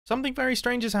something very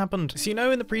strange has happened. So you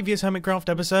know in the previous Hermitcraft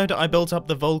episode, I built up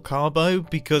the Volcarbo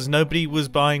because nobody was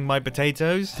buying my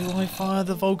potatoes? Do I fire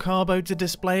the Volcarbo to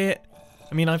display it?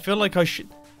 I mean, I feel like I should...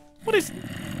 What is...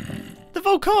 The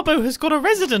Volcarbo has got a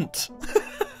resident!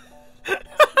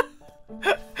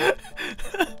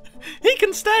 He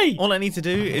can stay! All I need to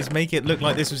do is make it look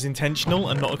like this was intentional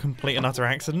and not a complete and utter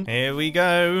accident. Here we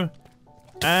go.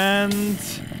 And...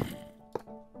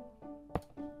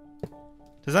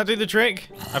 Does that do the trick?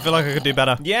 I feel like I could do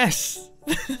better. Yes!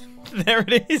 There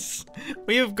it is.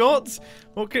 We have got...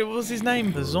 What was his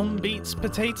name? The Zombeats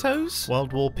Potatoes?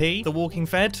 World War P. The Walking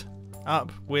Fed.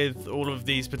 Up with all of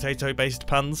these potato-based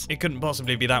puns. It couldn't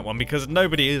possibly be that one because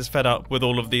nobody is fed up with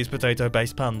all of these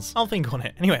potato-based puns. I'll think on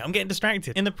it. Anyway, I'm getting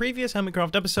distracted. In the previous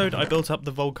Hermitcraft episode, I built up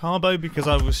the Volcarbo because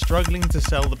I was struggling to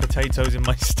sell the potatoes in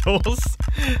my stores.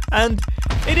 And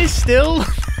it is still...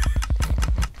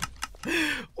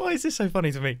 Why is this so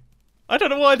funny to me? I don't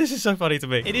know why this is so funny to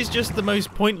me. It is just the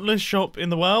most pointless shop in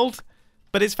the world,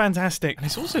 but it's fantastic. And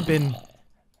it's also been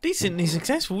decently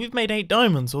successful. We've made 8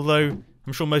 diamonds, although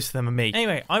I'm sure most of them are me.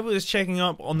 Anyway, I was checking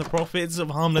up on the profits of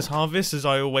Harmless Harvest, as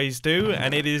I always do,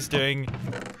 and it is doing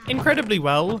incredibly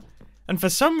well. And for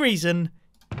some reason,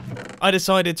 I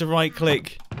decided to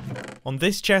right-click on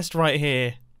this chest right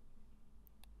here.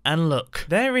 And look,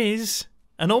 there is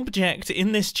an object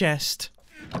in this chest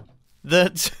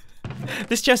that...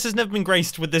 This chest has never been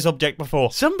graced with this object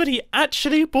before. Somebody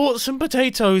actually bought some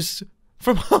potatoes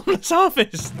from Harmless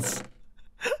Harvests.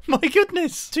 My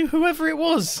goodness. To whoever it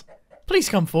was, please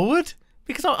come forward,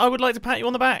 because I would like to pat you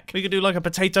on the back. We could do like a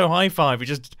potato high five. We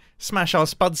just smash our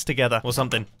spuds together or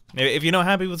something. If you're not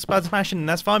happy with spud smashing,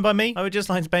 that's fine by me. I would just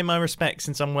like to pay my respects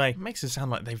in some way. It makes it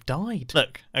sound like they've died.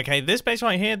 Look, okay, this base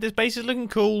right here, this base is looking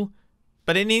cool,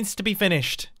 but it needs to be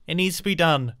finished. It needs to be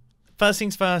done. First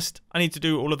things first, I need to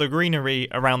do all of the greenery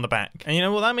around the back. And you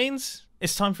know what that means?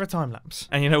 It's time for a time lapse.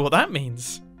 And you know what that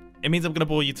means? It means I'm going to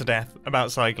bore you to death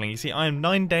about cycling. You see, I am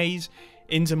 9 days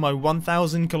into my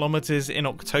 1,000 kilometers in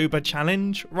October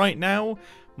challenge right now.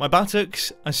 My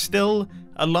buttocks are still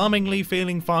alarmingly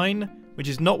feeling fine, which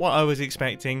is not what I was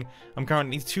expecting. I'm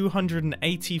currently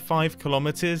 285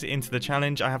 kilometers into the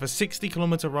challenge. I have a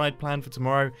 60-kilometer ride planned for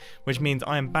tomorrow, which means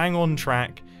I am bang on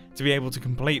track to be able to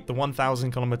complete the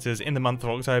 1,000 kilometers in the month of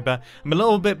October. I'm a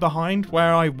little bit behind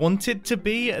where I wanted to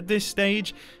be at this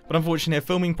stage, but unfortunately a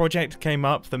filming project came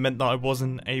up that meant that I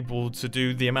wasn't able to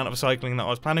do the amount of cycling that I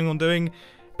was planning on doing.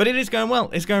 But it is going well.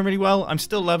 It's going really well. I'm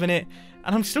still loving it,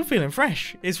 and I'm still feeling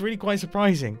fresh. It's really quite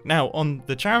surprising. Now, on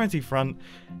the charity front,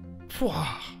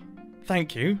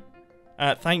 thank you.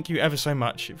 Thank you ever so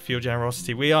much for your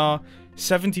generosity. We are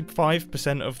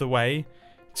 75% of the way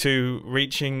to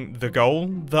reaching the goal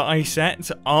that I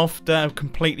set after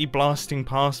completely blasting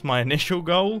past my initial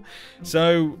goal.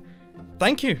 So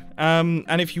thank you.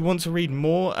 And if you want to read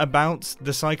more about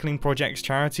the Cycling Project's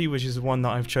charity, which is the one that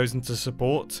I've chosen to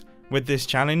support with this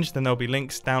challenge, then there'll be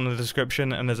links down in the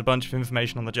description, and there's a bunch of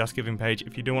information on the Just Giving page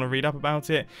if you do want to read up about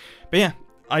it. But yeah,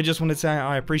 I just wanted to say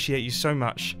I appreciate you so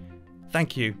much.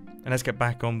 Thank you. And let's get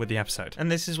back on with the episode.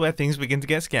 And this is where things begin to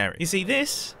get scary. You see,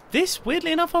 this,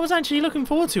 weirdly enough, I was actually looking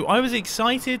forward to. I was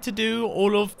excited to do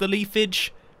all of the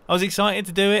leafage. I was excited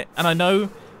to do it. And I know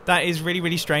that is really,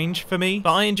 really strange for me,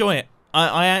 but I enjoy it.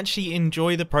 I actually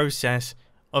enjoy the process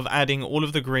of adding all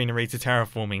of the greenery to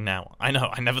terraforming now. I know,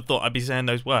 I never thought I'd be saying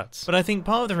those words. But I think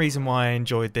part of the reason why I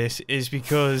enjoyed this is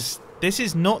because this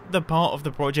is not the part of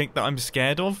the project that I'm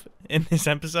scared of in this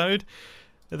episode.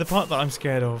 The part that I'm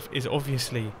scared of is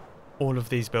obviously all of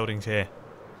these buildings here.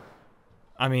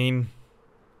 I mean,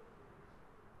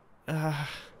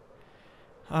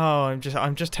 I'm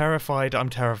just terrified. I'm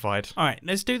terrified. All right,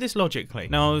 let's do this logically.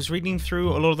 Now, I was reading through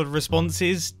a lot of the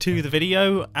responses to the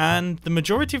video, and the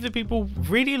majority of the people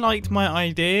really liked my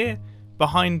idea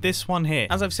behind this one here.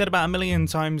 As I've said about 1,000,000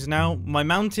 times now, my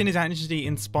mountain is actually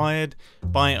inspired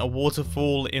by a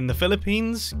waterfall in the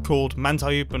Philippines called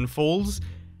Mantayupan Falls.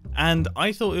 And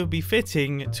I thought it would be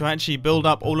fitting to actually build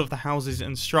up all of the houses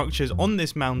and structures on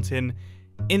this mountain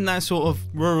in that sort of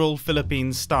rural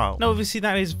Philippines style. Now obviously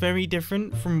that is very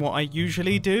different from what I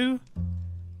usually do,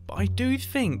 but I do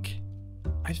think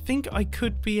I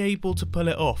could be able to pull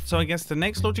it off. So I guess the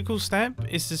next logical step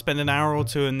is to spend an hour or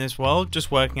two in this world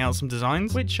just working out some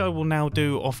designs, which I will now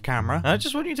do off camera. I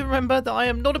just want you to remember that I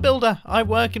am not a builder. I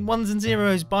work in ones and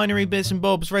zeros, binary bits and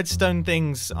bobs, redstone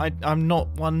things. I'm not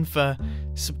one for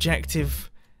subjective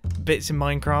bits in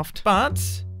Minecraft,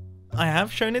 but I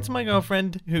have shown it to my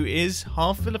girlfriend, who is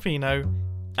half Filipino,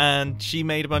 and she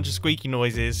made a bunch of squeaky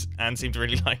noises and seemed to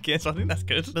really like it, so I think that's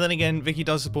good. But then again, Vicky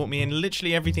does support me in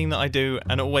literally everything that I do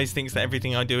and always thinks that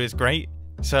everything I do is great.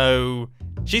 So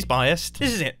She's biased.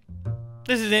 This is it.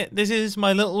 This is it. This is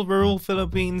my little rural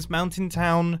Philippines mountain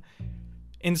town,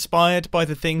 inspired by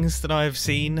the things that I have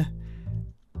seen.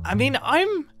 I mean,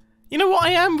 you know what? I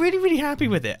am really, really happy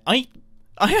with it. I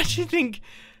actually think,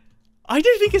 I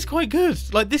do think it's quite good.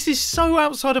 Like, this is so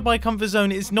outside of my comfort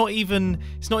zone. It's not even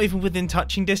within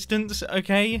touching distance.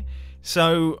 Okay,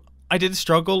 so I did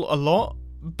struggle a lot,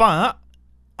 but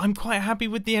I'm quite happy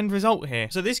with the end result here.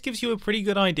 So this gives you a pretty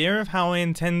good idea of how I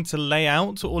intend to lay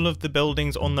out all of the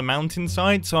buildings on the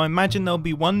mountainside. So I imagine there'll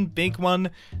be one big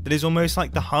one that is almost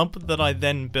like the hub that I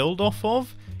then build off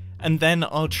of. And then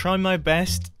I'll try my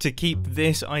best to keep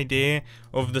this idea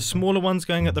of the smaller ones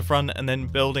going at the front and then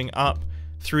building up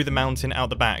through the mountain out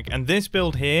the back. And this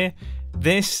build here,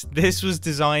 this was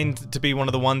designed to be one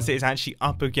of the ones that is actually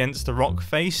up against the rock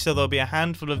face, so there'll be a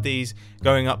handful of these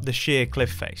going up the sheer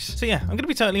cliff face. So yeah, I'm gonna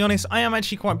be totally honest, I am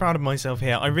actually quite proud of myself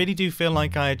here. I really do feel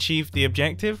like I achieved the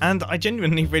objective, and I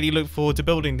genuinely really look forward to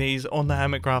building these on the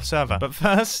Hermitcraft server. But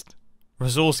first,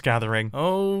 resource gathering.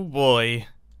 Oh boy,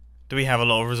 do we have a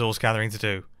lot of resource gathering to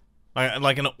do.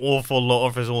 Like an awful lot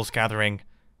of resource gathering.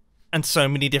 And so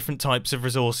many different types of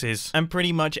resources. And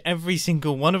pretty much every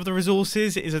single one of the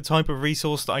resources is a type of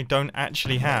resource that I don't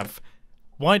actually have.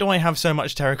 Why do I have so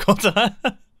much terracotta?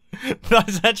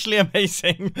 That's actually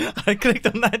amazing. I clicked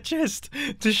on that chest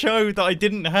to show that I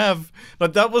didn't have.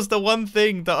 Like, that was the one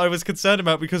thing that I was concerned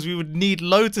about because we would need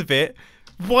loads of it.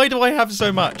 Why do I have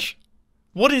so much?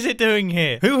 What is it doing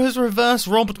here? Who has reverse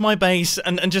robbed my base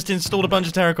and just installed a bunch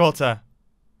of terracotta?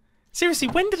 Seriously,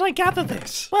 when did I gather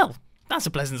this? Well, that's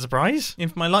a pleasant surprise.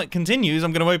 If my luck continues,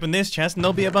 I'm going to open this chest and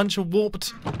there'll be a bunch of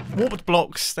warped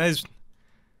blocks. There's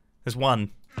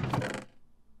one.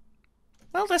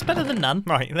 Well, that's better than none.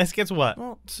 Right, let's get to work.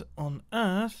 What on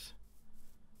earth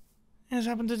has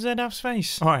happened to ZF's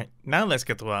face? Alright, now let's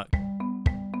get to work.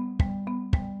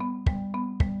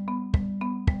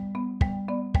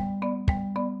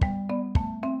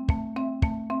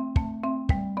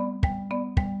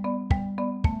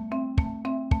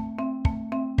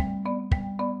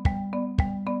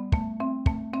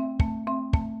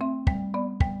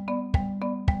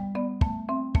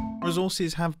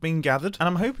 Resources have been gathered, and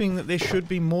I'm hoping that this should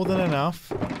be more than enough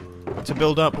to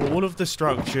build up all of the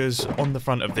structures on the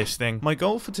front of this thing. My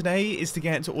goal for today is to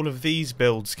get all of these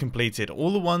builds completed,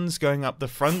 all the ones going up the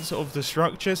front of the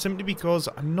structure, simply because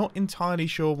I'm not entirely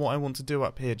sure what I want to do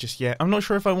up here just yet. I'm not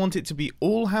sure if I want it to be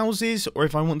all houses or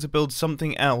if I want to build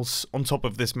something else on top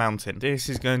of this mountain. This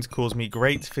is going to cause me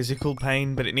great physical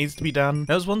pain, but it needs to be done.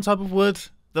 There was one type of wood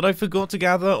that I forgot to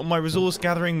gather on my resource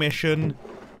gathering mission,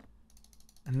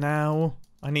 and now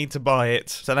I need to buy it.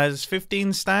 So there's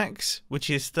 15 stacks, which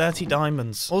is 30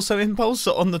 diamonds. Also, Impulse,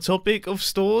 on the topic of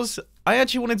stores, I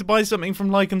actually wanted to buy something from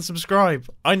Like and Subscribe.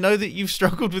 I know that you've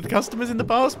struggled with customers in the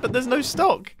past, but there's no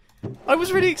stock. I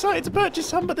was really excited to purchase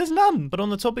some, but there's none. But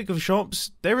on the topic of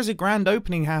shops, there is a grand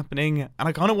opening happening, and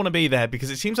I kind of want to be there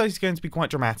because it seems like it's going to be quite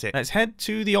dramatic. Let's head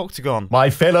to the Octagon. My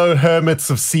fellow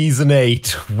hermits of Season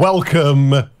 8,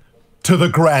 welcome to the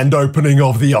grand opening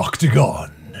of the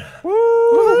Octagon.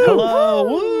 Hello,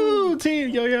 woo, team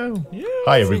yo-yo. Yeah.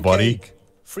 Hi, everybody.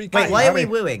 Free cake. Wait, why are we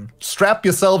wooing? Strap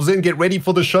yourselves in, get ready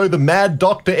for the show. The mad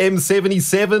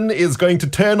Docm77 is going to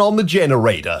turn on the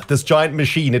generator. This giant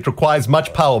machine, it requires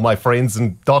much power, my friends,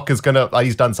 and Doc is gonna,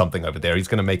 he's done something over there. He's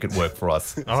gonna make it work for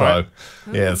us. Right.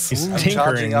 Yes. He's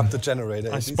charging up the generator.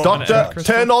 Doctor,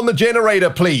 turn on the generator,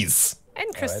 please.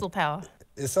 And crystal power.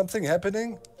 Is something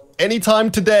happening? Anytime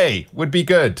today would be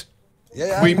good.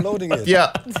 Yeah, I'm loading it.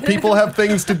 Yeah, people have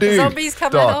things to do. Zombies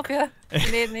come and help you.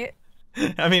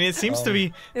 I mean, it seems to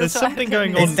be, there's something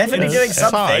going on. It's definitely doing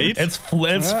something. It's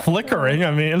flickering,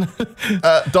 I mean.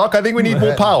 Doc, I think we need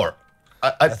more power.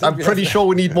 I'm pretty sure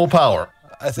we need more power.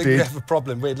 I think we have a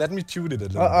problem. Wait, let me tune it a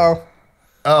little.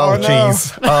 Oh,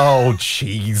 jeez. Oh,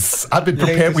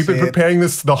 jeez. We've been preparing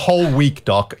this the whole week,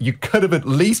 Doc. You could have at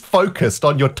least focused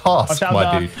on your task,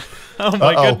 my dude. Oh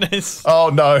my goodness. Oh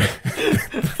no.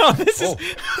 Oh, this is.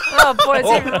 Oh boy, it's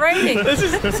even raining. This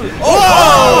is.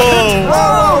 Whoa!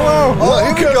 Whoa!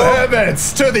 Welcome,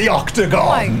 hermits, to the Octagon. Oh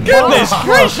my Goodness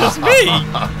gracious me!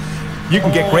 You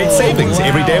can get great savings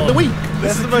every day of the week.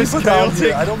 This is the most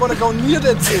chaotic. I don't want to go near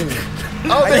that thing.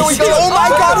 Oh, there we go. Oh my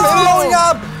God, it's blowing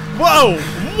up. Whoa!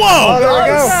 Whoa! Oh, there we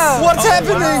go. What's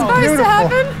happening? What's supposed to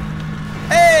happen?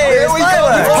 Hey, There we go.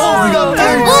 It's blowing up.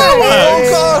 Oh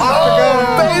God!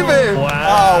 Oh, baby. Oh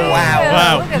wow!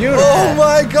 Wow. Oh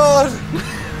my God!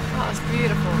 That was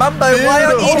beautiful. Mumbo, why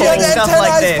aren't you doing stuff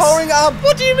like this? Powering up.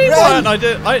 What do you mean?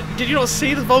 Why did you not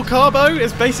see the Volcarbo?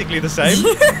 It's basically the same.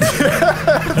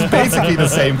 It's basically the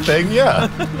same thing, yeah.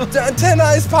 The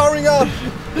antenna is powering up.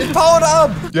 It powered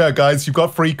up. Yeah, guys, you've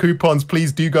got free coupons.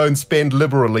 Please do go and spend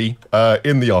liberally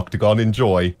in the Octagon.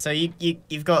 Enjoy. So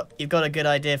you've got a good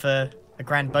idea for a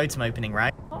grand Boatem opening,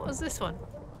 right? What was this one?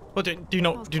 Well, do you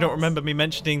not remember me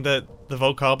mentioning the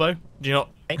Volcarbo? Do you not?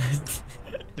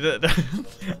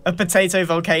 A potato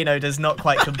volcano does not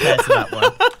quite compare to that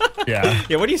one. Yeah.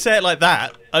 Yeah, when you say it like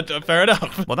that, fair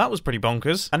enough. Well, that was pretty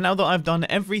bonkers. And now that I've done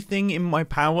everything in my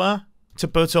power to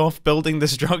put off building the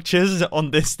structures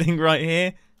on this thing right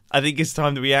here, I think it's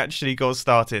time that we actually got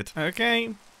started.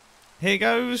 Okay, here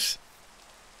goes.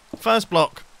 First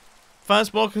block.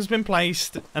 First block has been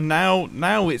placed, and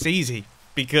now it's easy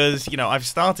because, you know, I've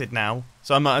started now,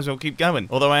 so I might as well keep going.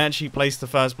 Although I actually placed the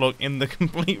first block in the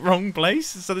complete wrong place,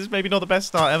 so this may be not the best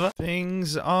start ever.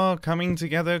 Things are coming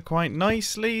together quite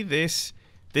nicely. This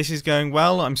is going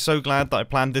well. I'm so glad that I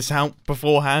planned this out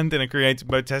beforehand in a creative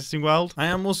mode testing world. I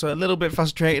am also a little bit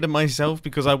frustrated at myself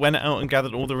because I went out and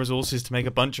gathered all the resources to make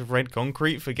a bunch of red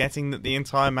concrete, forgetting that the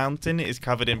entire mountain is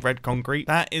covered in red concrete.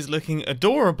 That is looking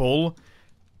adorable,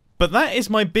 but that is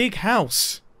my big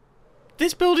house.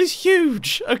 This build is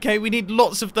huge. Okay, we need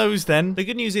lots of those then. The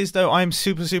good news is, though, I'm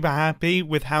super happy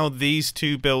with how these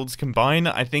two builds combine.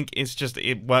 I think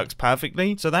it works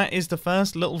perfectly. So that is the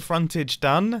first little frontage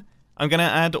done. I'm going to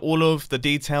add all of the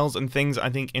details and things, I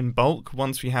think, in bulk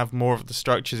once we have more of the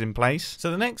structures in place.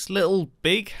 So the next little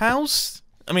big house,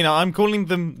 I mean, I'm calling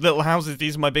them little houses.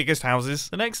 These are my biggest houses.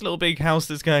 The next little big house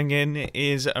that's going in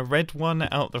is a red one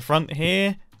out the front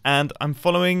here. And I'm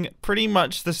following pretty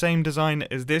much the same design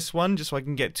as this one, just so I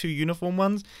can get two uniform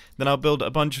ones. Then I'll build a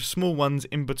bunch of small ones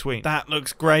in between. That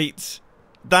looks great.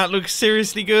 That looks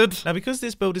seriously good. Now, because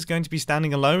this build is going to be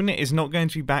standing alone, it is not going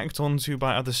to be backed onto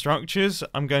by other structures.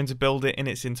 I'm going to build it in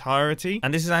its entirety.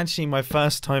 And this is actually my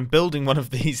first time building one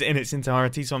of these in its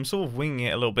entirety, so I'm sort of winging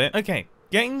it a little bit. Okay.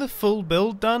 Getting the full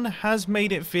build done has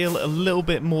made it feel a little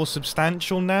bit more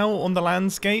substantial now on the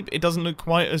landscape. It doesn't look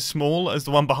quite as small as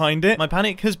the one behind it. My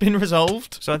panic has been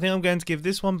resolved, so I think I'm going to give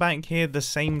this one back here the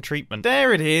same treatment.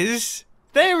 There it is.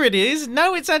 There it is.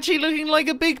 Now it's actually looking like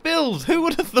a big build. Who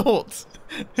would have thought?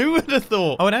 Who would have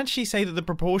thought? I would actually say that the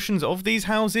proportions of these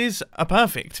houses are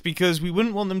perfect because we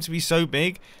wouldn't want them to be so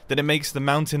big that it makes the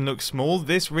mountain look small.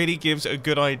 This really gives a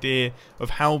good idea of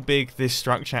how big this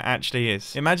structure actually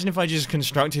is. Imagine if I just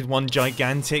constructed one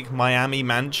gigantic Miami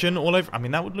mansion all over. I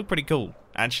mean, that would look pretty cool,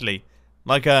 actually.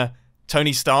 Like a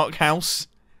Tony Stark house.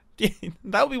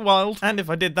 That would be wild. And if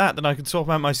I did that, then I could swap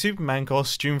out my Superman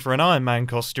costume for an Iron Man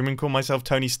costume and call myself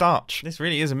Tony Starch. This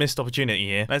really is a missed opportunity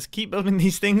here. Let's keep building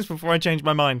these things before I change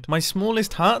my mind. My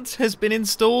smallest hut has been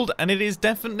installed, and it is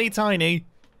definitely tiny.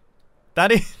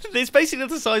 That is, it's basically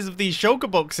the size of these shulker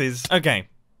boxes. Okay.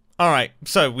 Alright,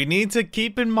 so we need to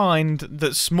keep in mind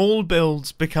that small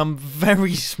builds become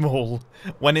very small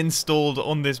when installed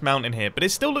on this mountain here, but it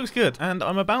still looks good. And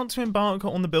I'm about to embark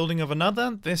on the building of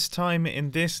another, this time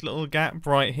in this little gap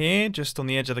right here, just on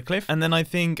the edge of the cliff. And then I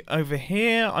think over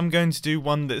here, I'm going to do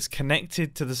one that's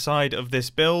connected to the side of this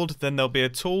build. Then there'll be a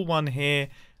tall one here.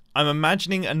 I'm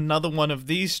imagining another one of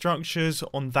these structures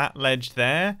on that ledge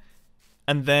there.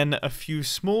 And then a few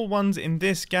small ones in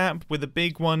this gap with a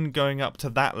big one going up to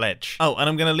that ledge. Oh, and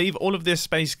I'm going to leave all of this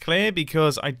space clear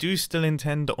because I do still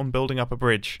intend on building up a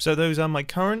bridge. So those are my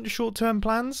current short-term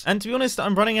plans. And to be honest,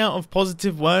 I'm running out of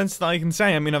positive words that I can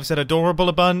say. I mean, I've said adorable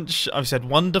a bunch. I've said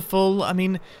wonderful. I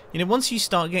mean, you know, once you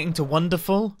start getting to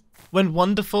wonderful, when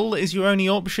wonderful is your only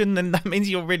option, then that means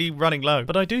you're really running low.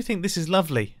 But I do think this is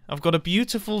lovely. I've got a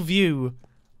beautiful view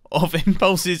of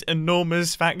Impulse's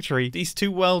enormous factory. These two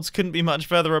worlds couldn't be much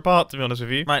further apart, to be honest with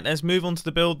you. Right, let's move on to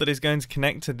the build that is going to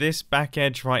connect to this back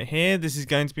edge right here. This is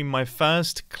going to be my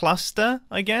first cluster,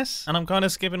 I guess. And I'm kind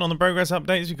of skipping on the progress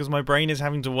updates because my brain is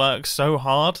having to work so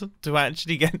hard to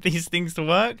actually get these things to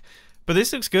work. But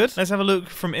this looks good. Let's have a look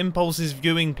from Impulse's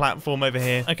viewing platform over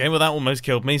here. Okay, well, that almost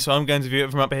killed me, so I'm going to view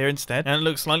it from up here instead. And it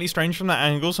looks slightly strange from that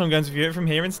angle, so I'm going to view it from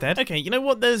here instead. Okay, you know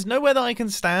what? There's nowhere that I can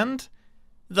stand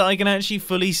that I can actually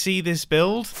fully see this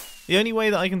build. The only way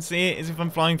that I can see it is if I'm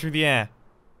flying through the air.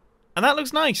 And that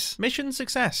looks nice. Mission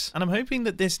success. And I'm hoping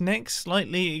that this next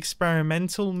slightly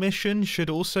experimental mission should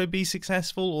also be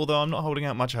successful, although I'm not holding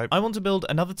out much hope. I want to build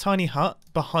another tiny hut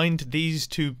behind these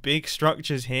two big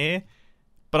structures here,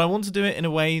 but I want to do it in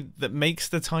a way that makes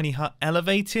the tiny hut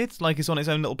elevated, like it's on its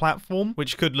own little platform,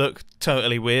 which could look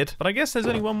totally weird. But I guess there's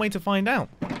only one way to find out.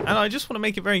 And I just want to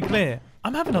make it very clear.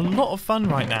 I'm having a lot of fun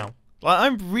right now. Like,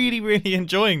 I'm really, really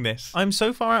enjoying this. I'm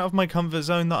so far out of my comfort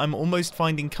zone that I'm almost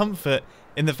finding comfort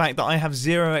in the fact that I have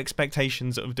zero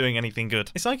expectations of doing anything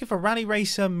good. It's like if a rally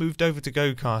racer moved over to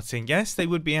go-karting. Yes, they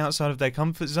would be outside of their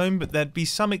comfort zone, but there'd be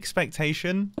some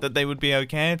expectation that they would be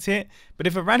okay at it. But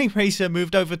if a rally racer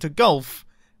moved over to golf,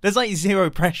 there's like zero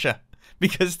pressure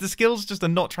because the skills just are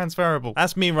not transferable.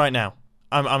 That's me right now.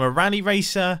 I'm a rally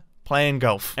racer playing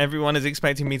golf. Everyone is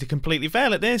expecting me to completely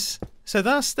fail at this, so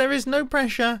thus there is no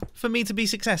pressure for me to be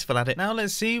successful at it. Now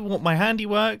let's see what my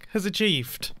handiwork has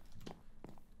achieved.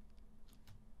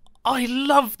 I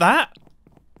love that.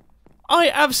 I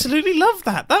absolutely love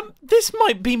that. This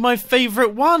might be my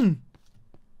favourite one.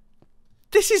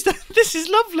 This is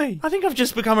lovely. I think I've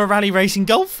just become a rally racing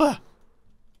golfer.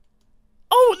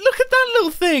 Oh, look at that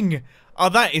little thing. Oh,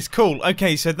 that is cool.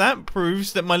 Okay, so that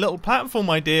proves that my little platform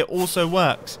idea also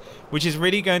works, which is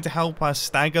really going to help us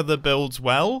stagger the builds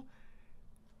well.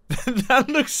 That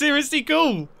looks seriously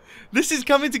cool. This is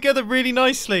coming together really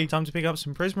nicely. Time to pick up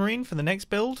some prismarine for the next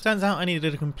build. Turns out I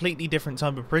needed a completely different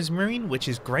type of prismarine, which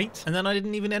is great. And then I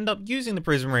didn't even end up using the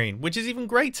prismarine, which is even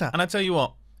greater. And I tell you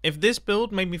what, if this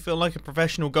build made me feel like a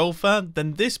professional golfer,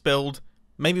 then this build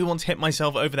made me want to hit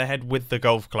myself over the head with the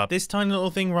golf club. This tiny little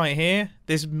thing right here,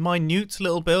 this minute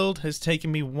little build has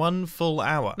taken me 1 full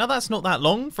hour. Now that's not that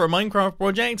long for a Minecraft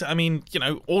project. I mean, you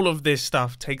know, all of this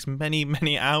stuff takes many,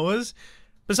 many hours.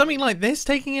 But something like this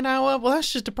taking an hour, well,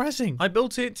 that's just depressing. I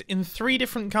built it in 3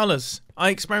 different colours. I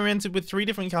experimented with 3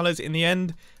 different colours. In the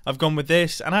end, I've gone with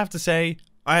this, and I have to say,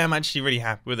 I am actually really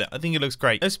happy with it. I think it looks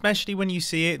great, especially when you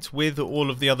see it with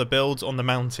all of the other builds on the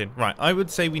mountain. Right, I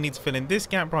would say we need to fill in this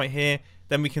gap right here,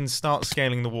 then we can start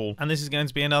scaling the wall. And this is going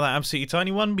to be another absolutely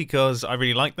tiny one because I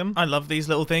really like them. I love these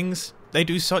little things. They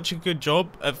do such a good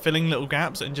job at filling little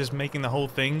gaps and just making the whole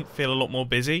thing feel a lot more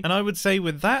busy. And I would say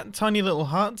with that tiny little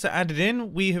hut added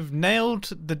in, we have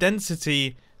nailed the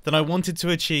density that I wanted to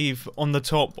achieve on the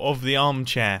top of the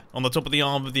armchair, on the top of the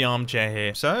arm of the armchair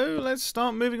here. So let's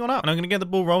start moving on up. And I'm going to get the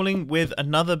ball rolling with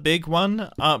another big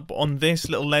one up on this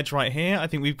little ledge right here. I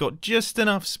think we've got just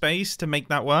enough space to make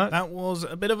that work. That was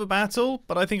a bit of a battle,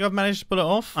 but I think I've managed to pull it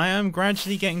off. I am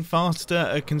gradually getting faster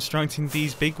at constructing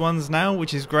these big ones now,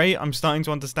 which is great. I'm starting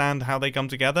to understand how they come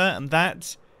together, and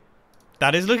that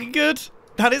is looking good.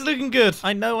 That is looking good.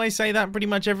 I know I say that pretty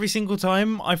much every single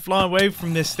time I fly away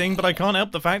from this thing, but I can't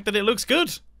help the fact that it looks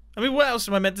good. I mean, what else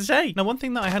am I meant to say? Now, one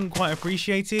thing that I hadn't quite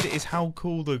appreciated is how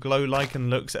cool the glow lichen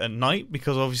looks at night,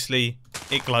 because obviously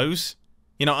it glows.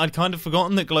 You know, I'd kind of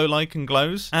forgotten that glow lichen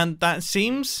glows, and that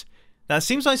seems like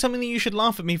something that you should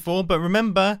laugh at me for, but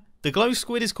remember, the glow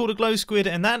squid is called a glow squid,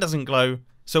 and that doesn't glow.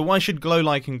 So why should glow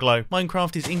lichen glow?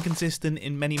 Minecraft is inconsistent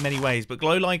in many, many ways, but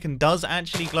glow lichen does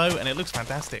actually glow and it looks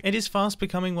fantastic. It is fast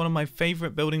becoming one of my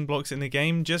favorite building blocks in the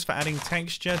game just for adding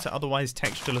texture to otherwise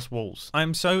textureless walls. I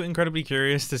am so incredibly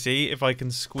curious to see if I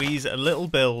can squeeze a little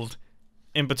build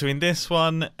in between this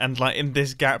one and like in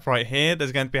this gap right here.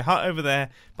 There's going to be a hut over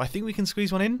there, but I think we can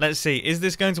squeeze one in. Let's see, is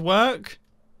this going to work?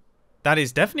 That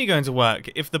is definitely going to work.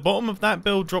 If the bottom of that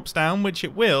build drops down, which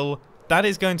it will, that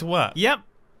is going to work.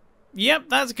 Yep,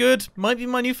 that's good. Might be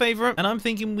my new favourite. And I'm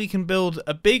thinking we can build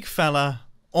a big fella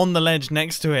on the ledge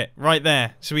next to it, right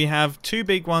there. So we have 2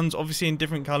 big ones, obviously in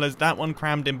different colours, that one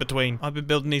crammed in between. I've been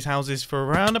building these houses for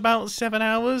around about 7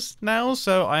 hours now,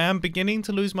 so I am beginning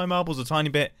to lose my marbles a tiny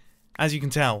bit. As you can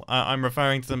tell, I'm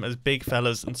referring to them as big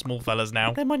fellas and small fellas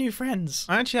now. They're my new friends.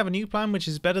 I actually have a new plan which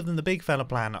is better than the big fella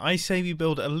plan. I say we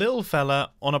build a little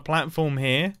fella on a platform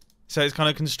here. So it's kind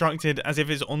of constructed as if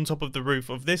it's on top of the roof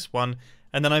of this one.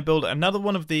 And then I build another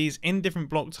one of these in different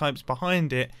block types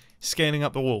behind it, scaling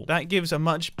up the wall. That gives a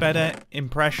much better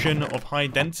impression of high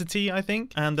density, I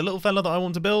think. And the little fella that I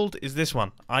want to build is this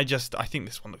one. I think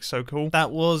this one looks so cool.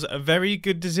 That was a very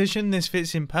good decision. This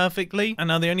fits in perfectly. And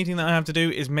now the only thing that I have to do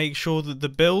is make sure that the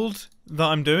build that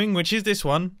I'm doing, which is this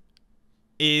one,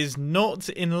 is not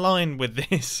in line with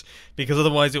this, because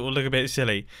otherwise it will look a bit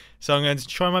silly. So I'm going to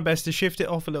try my best to shift it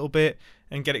off a little bit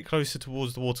and get it closer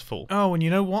towards the waterfall. Oh, and you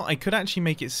know what? I could actually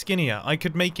make it skinnier. I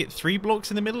could make it 3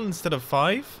 blocks in the middle instead of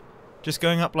 5. Just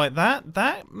going up like that.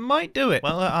 That might do it.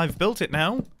 Well, I've built it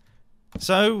now.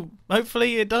 So,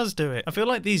 hopefully it does do it. I feel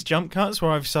like these jump cuts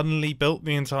where I've suddenly built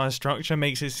the entire structure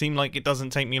makes it seem like it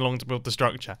doesn't take me long to build the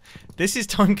structure. This is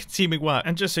time-consuming work.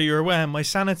 And just so you're aware, my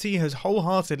sanity has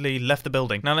wholeheartedly left the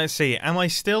building. Now let's see, am I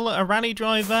still a rally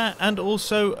driver and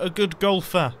also a good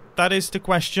golfer? That is the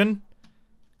question.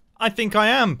 I think I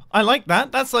am. I like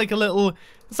that. That's like a little...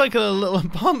 It's like a little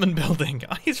apartment building.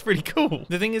 It's really cool.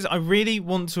 The thing is, I really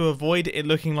want to avoid it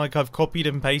looking like I've copied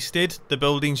and pasted the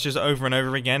buildings just over and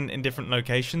over again in different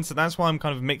locations. So that's why I'm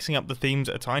kind of mixing up the themes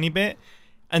a tiny bit.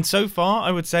 And so far,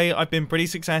 I would say I've been pretty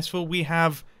successful. We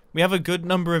have a good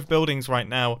number of buildings right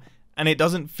now, and it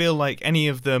doesn't feel like any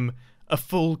of them are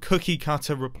full cookie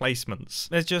cutter replacements.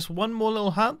 There's just one more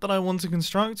little hut that I want to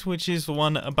construct, which is the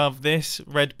one above this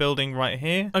red building right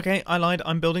here. Okay, I lied.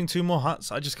 I'm building 2 more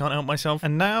huts. I just can't help myself.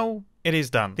 And now it is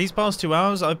done. These past 2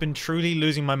 hours, I've been truly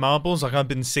losing my marbles. Like, I've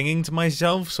been singing to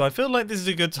myself, so I feel like this is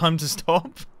a good time to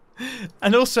stop.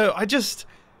 And also,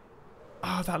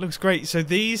 oh, that looks great. So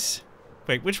these...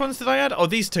 Wait, which ones did I add? Oh,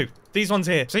 these 2. These ones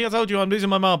here. See, I told you I'm losing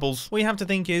my marbles. What you have to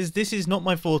think is, this is not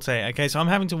my forte, okay? So I'm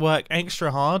having to work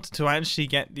extra hard to actually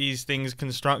get these things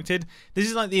constructed. This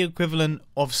is like the equivalent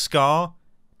of Scar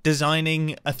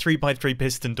designing a 3x3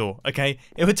 piston door, okay?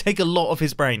 It would take a lot of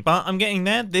his brain. But I'm getting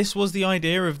there. This was the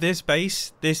idea of this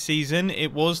base this season.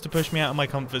 It was to push me out of my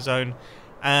comfort zone.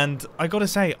 And I gotta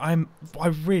say, I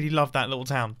really love that little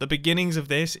town. The beginnings of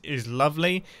this is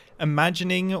lovely.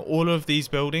 Imagining all of these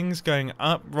buildings going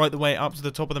up, right the way up to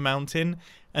the top of the mountain,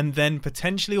 and then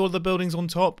potentially all the buildings on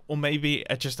top, or maybe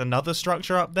just another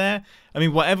structure up there. I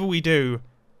mean, whatever we do,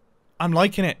 I'm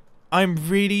liking it. I'm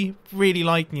really, really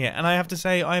liking it. And I have to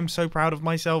say, I am so proud of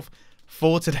myself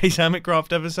for today's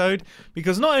Hermitcraft episode,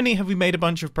 because not only have we made a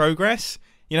bunch of progress,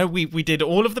 you know, we did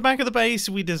all of the back of the base,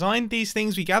 we designed these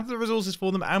things, we gathered the resources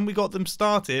for them, and we got them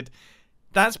started.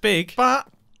 That's big. But,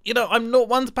 you know, I'm not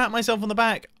one to pat myself on the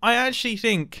back. I actually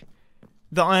think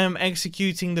that I am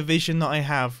executing the vision that I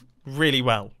have really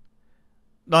well.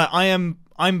 Like, I'm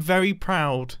very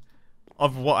proud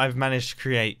of what I've managed to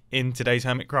create in today's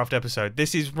Hermitcraft episode.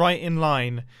 This is right in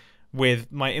line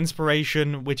with my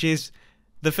inspiration, which is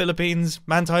the Philippines,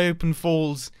 Manti Open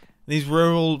Falls, these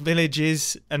rural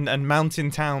villages and mountain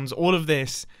towns, all of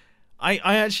this. I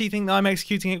actually think that I'm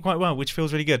executing it quite well, which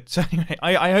feels really good. So anyway,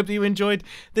 I hope that you enjoyed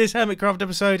this Hermitcraft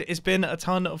episode. It's been a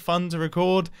ton of fun to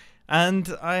record,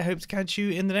 and I hope to catch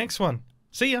you in the next one.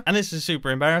 See ya! And this is super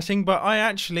embarrassing, but I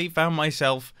actually found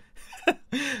myself...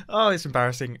 oh, it's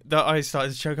embarrassing that I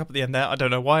started to choke up at the end there. I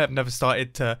don't know why. I've never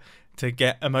started to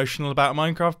get emotional about a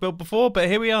Minecraft build before, but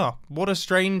here we are. What a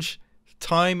strange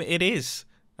time it is.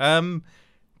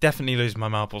 Definitely losing my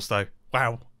marbles though.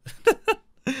 Wow.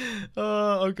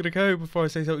 I'm gonna go before I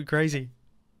say something crazy.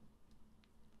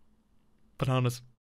 Bananas.